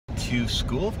to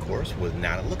school, of course, with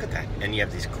Natalie. Look at that. And you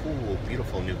have these cool,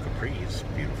 beautiful new capris.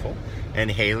 Beautiful. And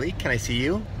Hailey, can I see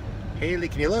you? Hailey,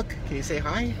 can you look? Can you say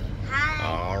hi? Hi.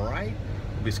 All right.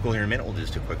 We'll be school here in a minute. We'll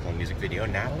just do a quick little music video.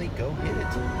 Natalie, go hit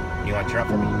it. You want to turn up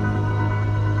for me? All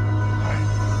right.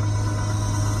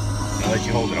 I'll let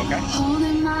you hold it, okay?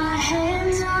 Holding my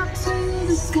hands up to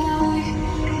the sky.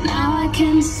 Now I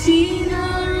can see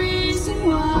the reason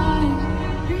why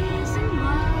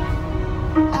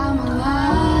I'm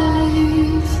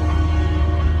alive.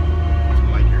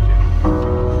 Like your too.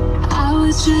 I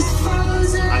was just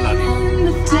frozen I love you. in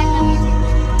the dark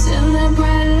till that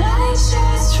bright light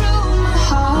shines through my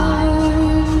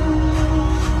heart.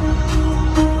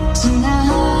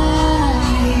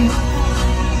 Tonight,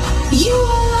 you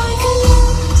are like a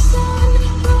new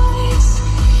sunrise.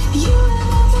 You are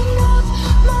opening up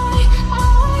my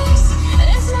eyes.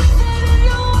 There's nothing in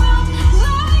the world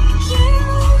like you.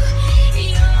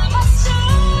 You're my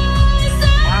stars.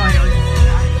 Wow, Hailey.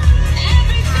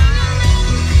 Everything around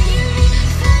you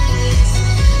fades,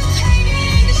 painted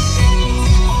in the shades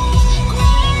of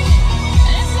gray.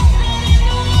 There's nothing in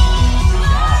the world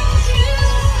like you.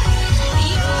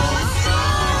 You're my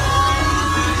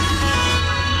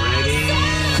Ready?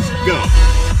 Go.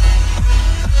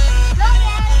 Go,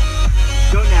 Dad.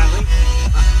 Go, Natalie.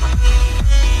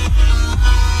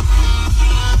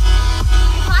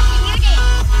 It's watching you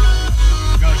dance.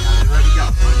 Go, Natalie. Ready, go.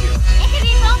 On you. It could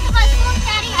be both of us. Look,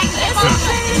 Daddy. I can get both of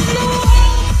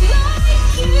us.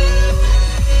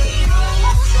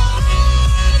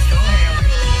 Go,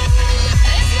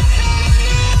 Hailey.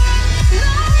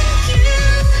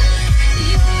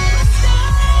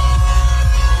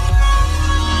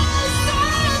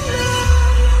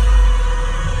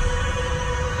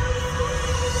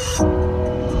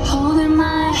 Holding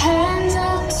my hands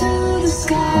up to the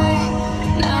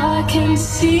sky. Now I can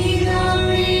see the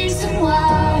reason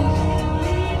why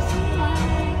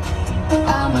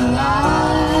I'm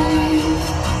alive.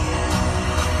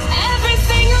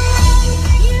 Everything around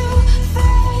you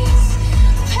fades,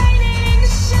 painted in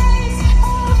the shades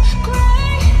of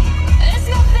gray. There's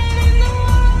nothing in the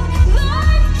world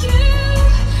like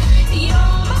you.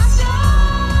 You're my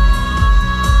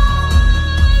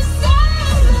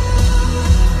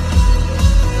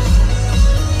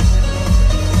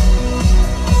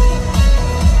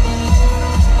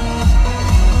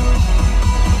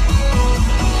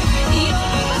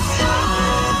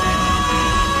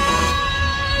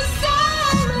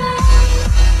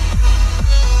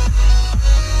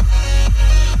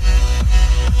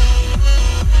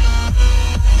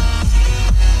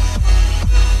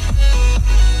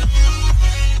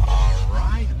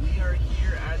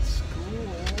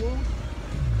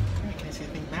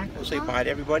Say bye to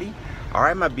everybody. All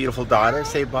right, my beautiful daughter,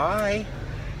 say bye.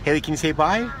 Hailey, can you say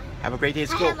bye? Have a great day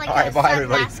at I school. have, like, All right, a bye,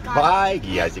 everybody. sunglass on. Bye.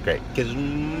 You guys are great. Kiss.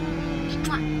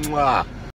 Mwah.